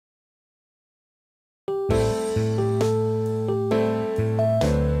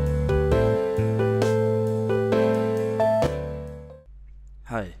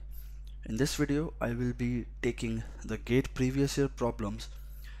this video I will be taking the GATE previous year problems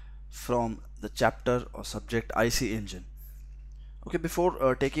from the chapter or subject IC engine. Okay,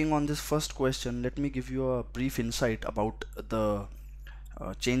 before taking on this first question, let me give you a brief insight about the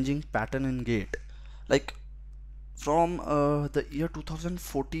changing pattern in GATE. Like from the year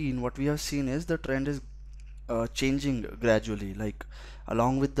 2014, what we have seen is the trend is changing gradually, like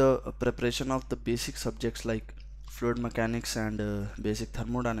along with the preparation of the basic subjects like fluid mechanics and basic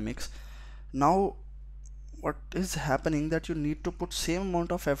thermodynamics. Now what is happening that you need to put same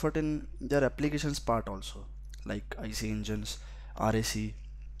amount of effort in their applications part also, like IC engines, RAC,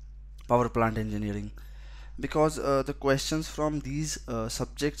 power plant engineering, because the questions from these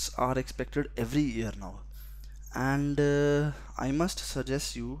subjects are expected every year now. And I must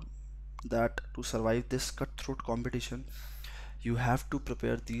suggest you that to survive this cutthroat competition, you have to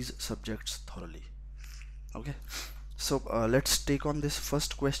prepare these subjects thoroughly. Okay, so let's take on this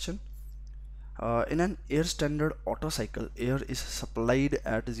first question. In an air standard Otto cycle, air is supplied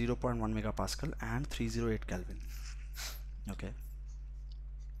at 0.1 megapascal and 308 Kelvin. Okay.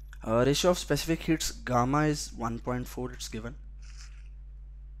 Ratio of specific heats gamma is 1.4, it's given.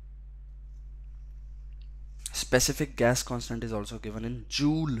 Specific gas constant is also given in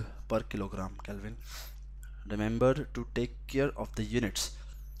joule per kilogram Kelvin. Remember to take care of the units.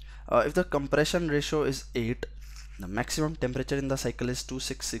 If the compression ratio is 8, the maximum temperature in the cycle is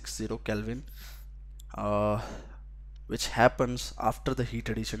 2660 Kelvin, which happens after the heat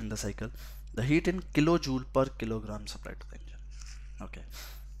addition in the cycle. The heat in kilojoule per kilogram supplied to the engine. Okay,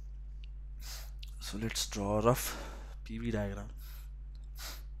 so let's draw a rough PV diagram.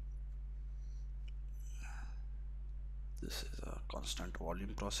 This is a constant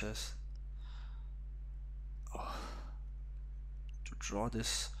volume process. To draw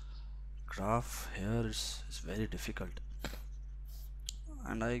this graph here is very difficult,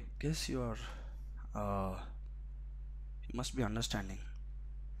 and I guess you must be understanding.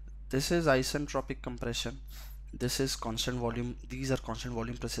 This is isentropic compression, this is constant volume, these are constant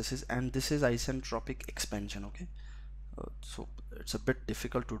volume processes, and this is isentropic expansion. Okay, so it's a bit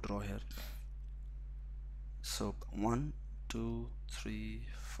difficult to draw here. So 1 2 3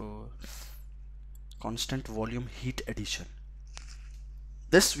 4, constant volume heat addition,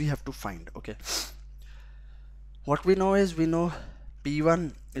 this we have to find. Okay, what we know is, we know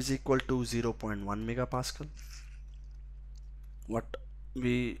P1 is equal to 0.1 megapascal. What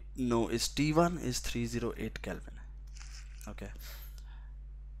we know is T1 is 308 Kelvin. Okay,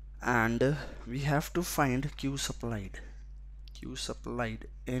 and we have to find Q supplied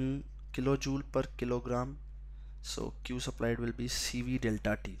in kilojoule per kilogram. So Q supplied will be CV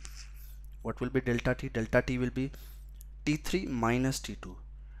delta T. What will be delta T? Delta T will be T3 minus T2.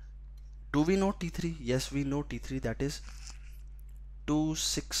 Do we know T3? Yes, we know T3, that is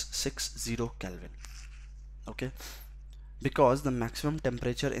 2660 Kelvin. Okay, because the maximum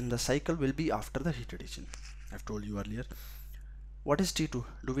temperature in the cycle will be after the heat addition. I've told you earlier. What is T2?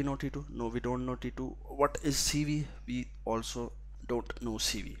 Do we know T2? No, we don't know T2. What is CV? We also don't know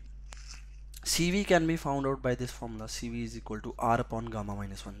CV. CV can be found out by this formula. CV is equal to R upon gamma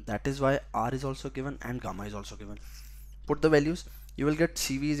minus 1. That is why R is also given and gamma is also given. Put the values, you will get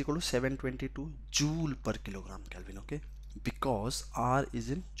CV is equal to 722 joule per kilogram Kelvin. Okay, because R is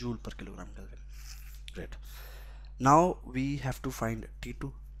in joule per kilogram Kelvin. Great. Now we have to find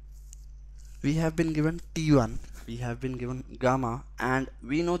T2. We have been given T1, we have been given gamma, and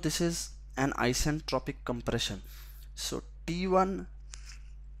we know this is an isentropic compression. So T1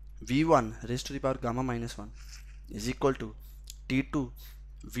 V1 raised to the power gamma minus 1 is equal to T2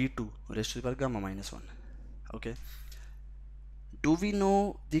 V2 raised to the power gamma minus 1. Okay, do we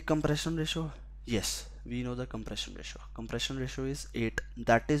know the compression ratio? Yes, we know the compression ratio. Compression ratio is 8,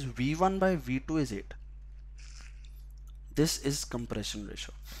 that is V1 by V2 is 8. This is compression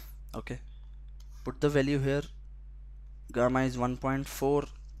ratio. Okay, put the value here, gamma is 1.4,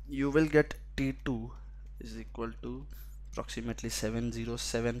 you will get T2 is equal to approximately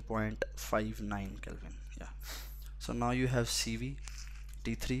 707.59 Kelvin. Yeah, so now you have CV,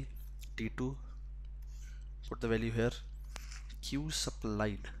 T3, T2, put the value here. Q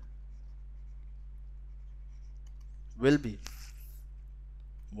supplied will be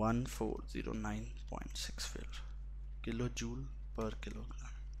 1409.64 kilojoule per kilogram.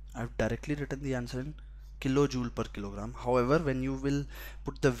 I've directly written the answer in kilojoule per kilogram. However, when you will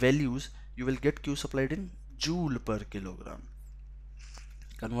put the values, you will get Q supplied in joule per kilogram.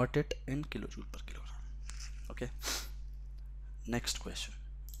 Convert it in kilojoule per kilogram. Okay, next question.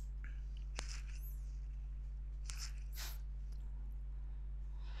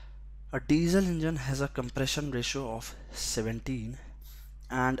 A diesel engine has a compression ratio of 17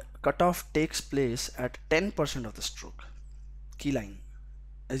 and cutoff takes place at 10% of the stroke. Key line: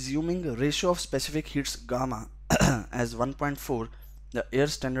 assuming a ratio of specific heats gamma as 1.4, the air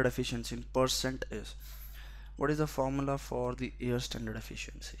standard efficiency in percent is. What is the formula for the air standard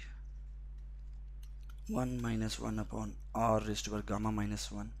efficiency? 1 minus 1 upon r raised to power gamma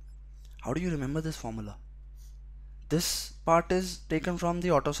minus 1. How do you remember this formula? This part is taken from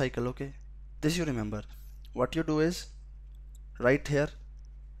the Otto cycle, okay? This you remember. What you do is write here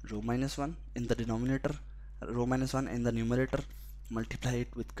rho minus 1 in the denominator, rho minus 1 in the numerator, multiply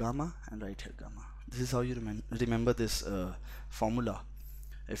it with gamma and write here gamma. This is how you remember this formula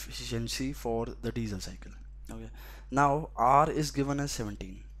efficiency for the diesel cycle. Okay, now R is given as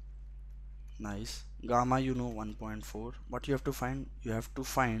 17. Nice. Gamma you know 1.4. What you have to find? You have to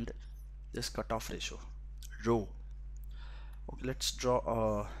find this cutoff ratio, rho. Okay, let's draw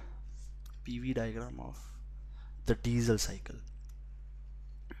a PV diagram of the diesel cycle.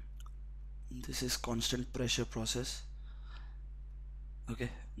 This is constant pressure process. Okay,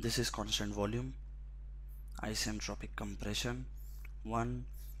 this is constant volume, isentropic compression. 1,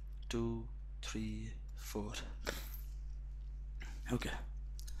 2, 3, 4. Okay,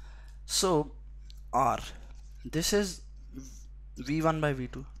 so R, this is V1 by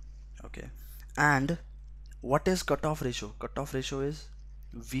V2. Okay, and what is cutoff ratio? Cutoff ratio is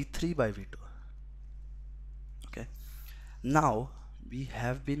V3 by V2. Okay, now we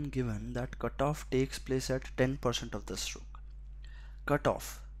have been given that cutoff takes place at 10% of the stroke.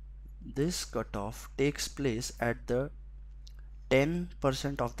 This cutoff takes place at the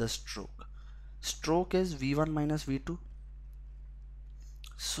 10% of the stroke. Stroke is V1 minus V2.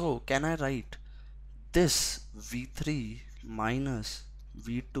 So can I write this V3 minus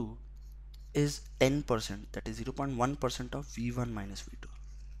V2 is 10%, that is 0.1% of V1 minus V2.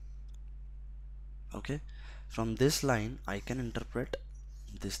 Okay, from this line I can interpret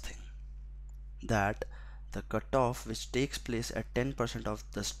this thing, that the cutoff which takes place at 10% of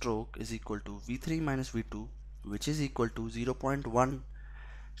the stroke is equal to V3 minus V2, which is equal to 0.1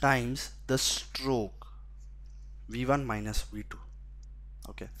 times the stroke V1 minus V2.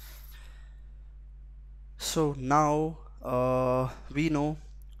 Okay, so now we know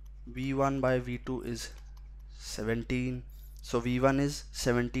V1 by V2 is 17. So V1 is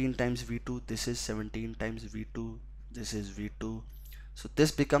 17 times V2. This is 17 times V2. This is V2. So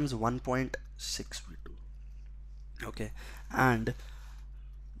this becomes 1.6 V2. Okay, and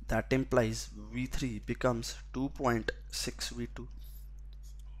that implies V3 becomes 2.6 V2.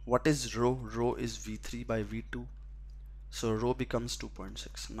 What is rho? Rho is V3 by V2. So rho becomes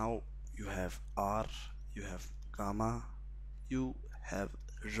 2.6. Now you have R, you have gamma, you have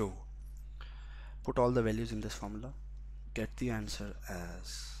rho. Put all the values in this formula. Get the answer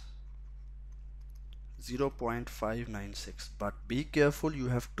as 0.596, but be careful, you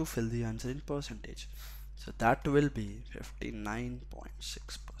have to fill the answer in percentage. So that will be 59.6%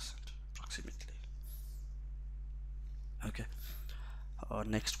 approximately. Okay,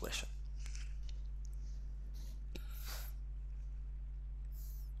 next question.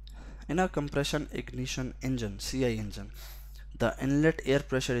 In a compression ignition engine, CI engine, the inlet air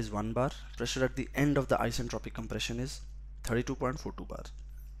pressure is 1 bar. Pressure at the end of the isentropic compression is 32.42 bar.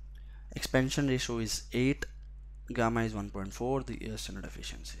 Expansion ratio is 8. Gamma is 1.4. The air standard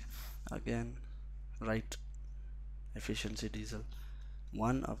efficiency. Again, write efficiency diesel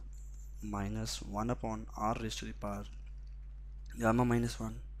 1 up minus 1 upon r raised to the power gamma minus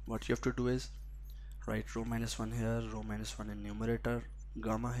 1. What you have to do is write rho minus 1 here, rho minus 1 in numerator,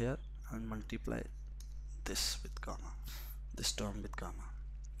 gamma here, and multiply this with gamma, this term with gamma.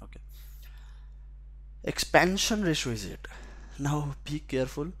 Okay, expansion ratio is 8. Now be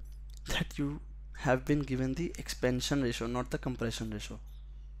careful that you have been given the expansion ratio, not the compression ratio.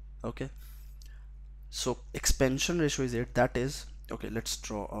 Okay, so expansion ratio is 8. That is, okay, let's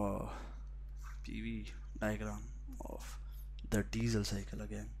draw a PV diagram of the diesel cycle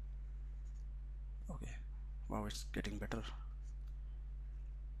again. Okay, wow, it's getting better.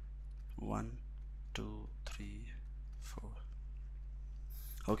 1, 2, 3, 4.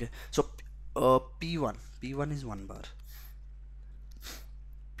 Okay, so P1 is 1 bar,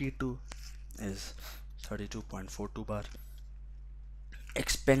 P2 is 32.42 bar.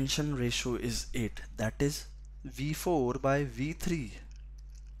 Expansion ratio is 8, that is V4 by V3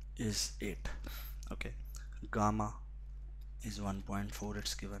 is 8. Okay, gamma is 1.4,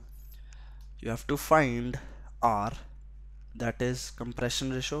 it's given. You have to find R, that is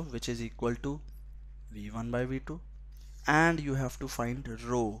compression ratio, which is equal to V1 by V2, and you have to find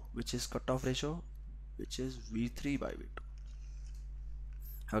rho, which is cutoff ratio, which is V3 by V2.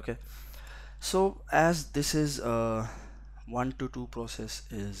 Okay, so as this is 1 to 2 process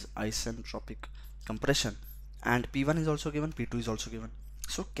is isentropic compression, and P1 is also given, P2 is also given.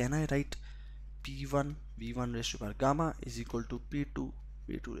 So can I write P1 V1 raised to power gamma is equal to P2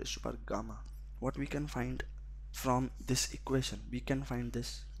 V2 raised to power gamma? What we can find from this equation? We can find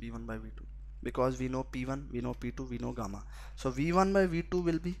this V1 by V2 because we know P1, we know P2, we know gamma. So V1 by V2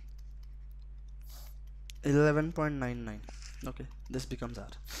 will be 11.99. okay, this becomes R.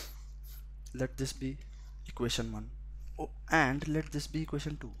 Let this be equation 1. Oh, and let this be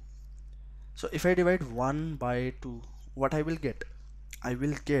equation 2. So if I divide 1 by 2, what I will get? I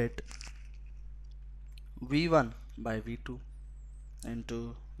will get V1 by V2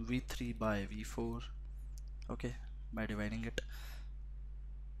 into V3 by V4. okay, by dividing it.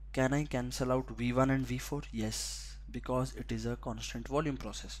 Can I cancel out V1 and V4? Yes, because it is a constant volume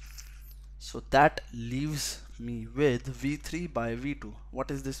process. So that leaves me with V3 by V2.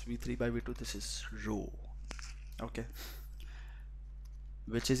 What is this V3 by V2? This is rho. Okay,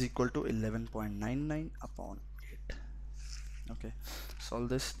 which is equal to 11.99 upon 8. okay, solve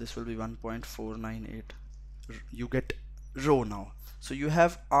this. This will be 1.498. you get rho now. So you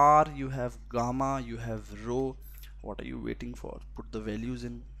have R, you have gamma, you have rho. What are you waiting for? Put the values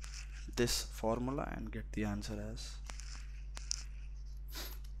in this formula and get the answer as,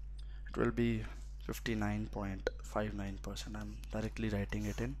 it will be 59.59%. I'm directly writing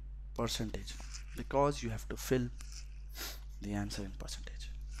it in percentage because you have to fill the answer in percentage.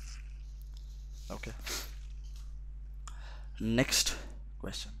 Okay, next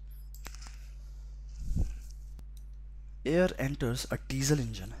question. Air enters a diesel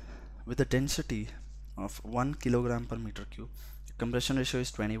engine with a density of 1 kilogram per meter cube. The compression ratio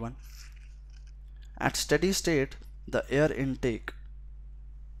is 21. At steady state, the air intake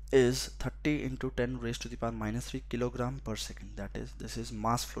is 30 into 10 raised to the power minus 3 kilogram per second. That is, this is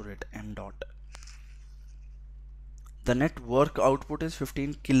mass flow rate m dot. The net work output is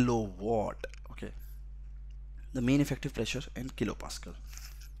 15 kilowatt. Okay, the mean effective pressure in kilopascal.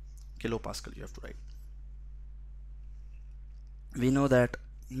 Kilopascal you have to write. We know that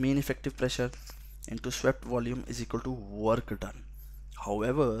mean effective pressure into swept volume is equal to work done.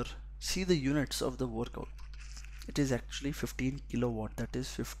 However, see the units of the work output. It is actually 15 kilowatt, that is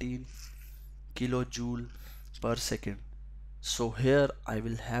 15 kilojoule per second. So here I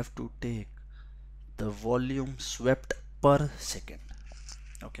will have to take the volume swept per second.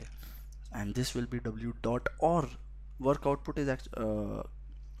 Okay, and this will be W dot, or work output is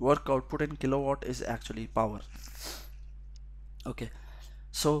work output in kilowatt is actually power. Okay,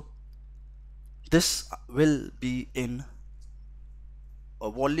 so this will be in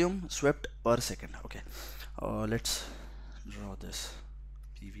a volume swept per second. Okay, let's draw this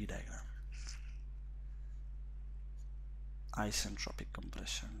PV diagram. Isentropic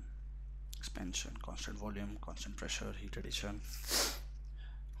compression, expansion, constant volume, constant pressure, heat addition.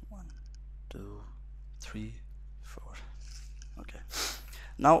 1, 2, 3, 4. Okay,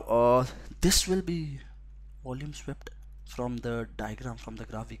 now this will be volume swept. From the diagram, from the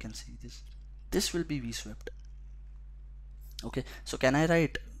graph, we can see this will be V swept. Okay, so can I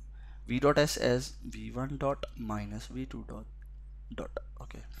write V dot S as V1 dot minus V2 dot dot?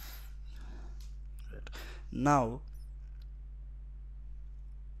 Okay, right. Now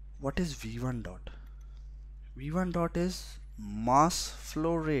what is V1 dot? V1 dot is mass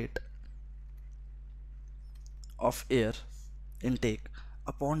flow rate of air intake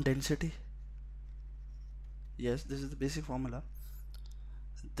upon density. Yes, this is the basic formula.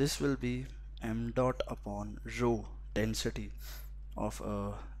 This will be m dot upon rho, density of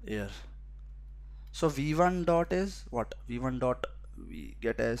air. So V1 dot is what? V1 dot we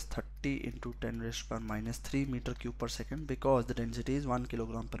get as 30 into 10 raised to power minus 3 meter cube per second, because the density is 1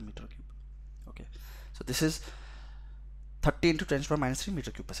 kilogram per meter cube. Okay, so this is 30 into 10 to the power minus 3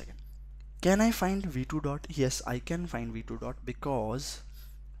 meter cube per second. Can I find V2 dot? Yes, I can find V2 dot because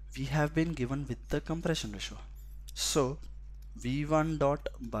we have been given with the compression ratio. So V1 dot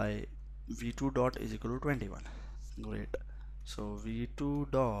by V2 dot is equal to 21. Great. So V2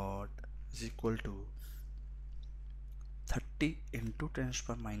 dot is equal to 30 into 10 to the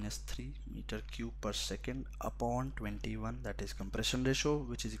power minus 3 meter cube per second upon 21, that is compression ratio,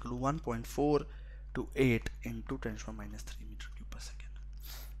 which is equal to 1.428 into 10 to the power minus 3 meter cube per second.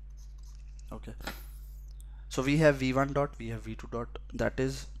 Okay, so we have V1 dot, we have V2 dot, that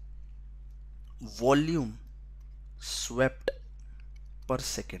is volume swept per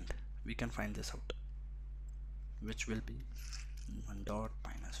second. We can find this out, which will be V1 dot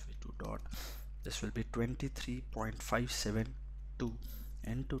minus V2 dot. This will be 23.572 into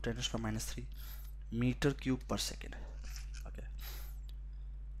 10 to the power minus 3 meter cube per second. Okay,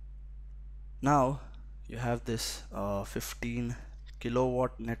 now you have this 15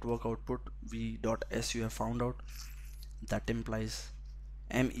 kilowatt network output V.S you have found out. That implies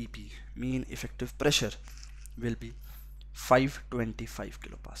MEP, mean effective pressure, will be 525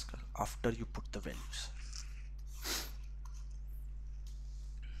 kilopascal after you put the values.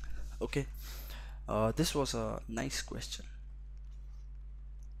 Okay, this was a nice question.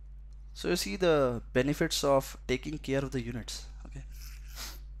 So you see the benefits of taking care of the units, okay,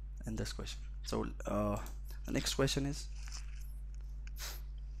 in this question. So the next question is,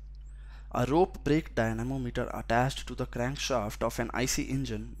 a rope brake dynamometer attached to the crankshaft of an IC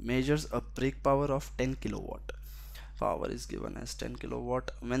engine measures a brake power of 10 kilowatt. Power is given as 10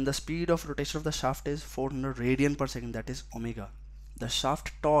 kilowatt when the speed of rotation of the shaft is 400 radian per second, that is omega. The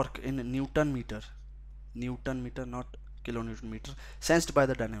shaft torque in Newton meter not kilonewton meter, sensed by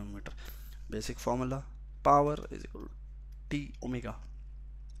the dynamometer. Basic formula, power is equal to T omega.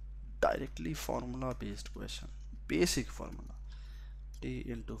 Directly formula based question. Basic formula, T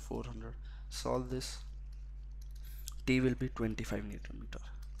into 400. Solve this. T will be 25 Newton meter.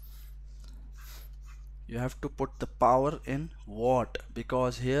 You have to put the power in watt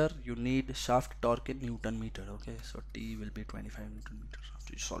because here you need shaft torque in Newton meter. Okay, so T will be 25 Newton meter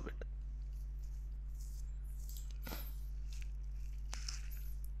after you solve it.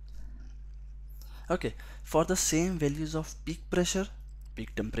 Okay, for the same values of peak pressure,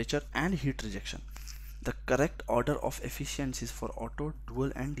 peak temperature and heat rejection, the correct order of efficiencies for auto,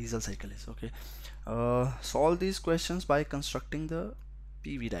 dual and diesel cycle is, okay. Solve these questions by constructing the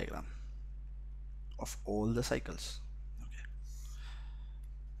PV diagram of all the cycles. Okay.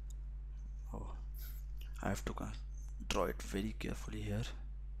 Oh, I have to draw it very carefully here.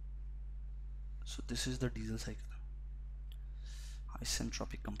 So this is the diesel cycle,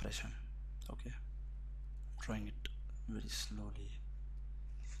 isentropic compression. Okay, I'm drawing it very slowly.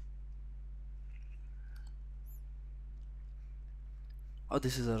 Oh,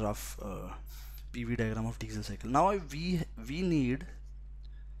 this is a rough PV diagram of diesel cycle. Now we need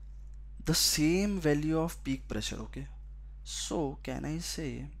the same value of peak pressure. Okay, so can I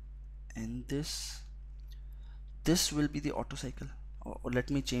say in this will be the Otto cycle, or let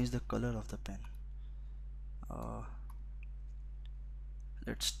me change the color of the pen.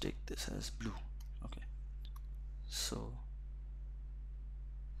 Let's take this as blue. Okay, so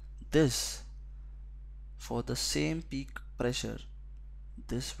this, for the same peak pressure,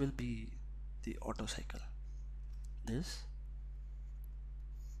 this will be the Otto cycle. This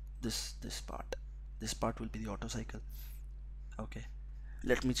part will be the Otto cycle. Okay,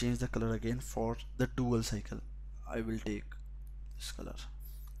 let me change the color again. For the dual cycle, I will take this color.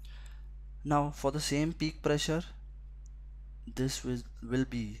 Now for the same peak pressure, this will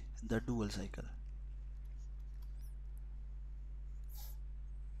be the dual cycle.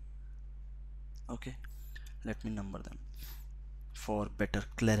 Okay, let me number them for better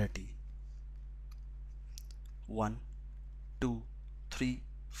clarity. 1, 2, 3,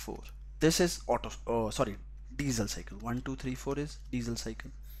 4. This is diesel cycle. 1, 2, 3, 4 is diesel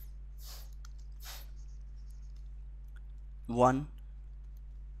cycle. 1,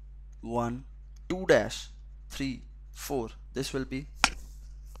 2 dash 3, 4. This will be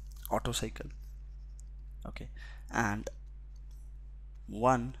Otto cycle. Okay, and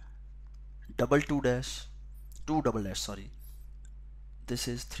 1, 2 dash 2 double dash, sorry, this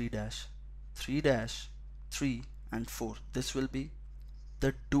is 3 dash 3 and 4. This will be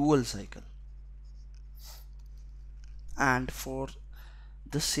the dual cycle. And for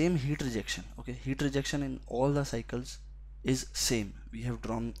the same heat rejection, okay, heat rejection in all the cycles is same. We have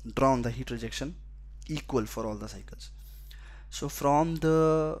drawn the heat rejection equal for all the cycles. So from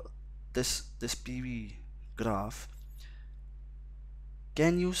this PV graph,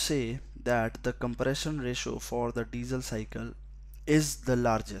 can you say that the compression ratio for the diesel cycle is the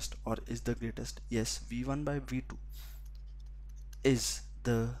largest or is the greatest? Yes, V1 by V2 is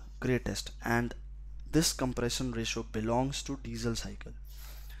the greatest, and this compression ratio belongs to diesel cycle.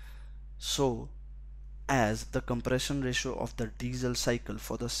 So as the compression ratio of the diesel cycle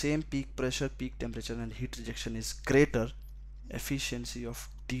for the same peak pressure, peak temperature and heat rejection is greater, efficiency of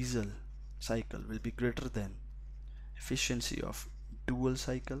diesel cycle will be greater than efficiency of dual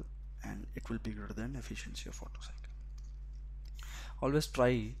cycle, and it will be greater than efficiency of Otto cycle. Always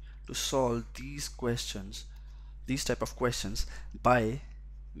try to solve these questions, these type of questions, by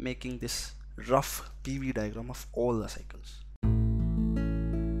making this rough PV diagram of all the cycles.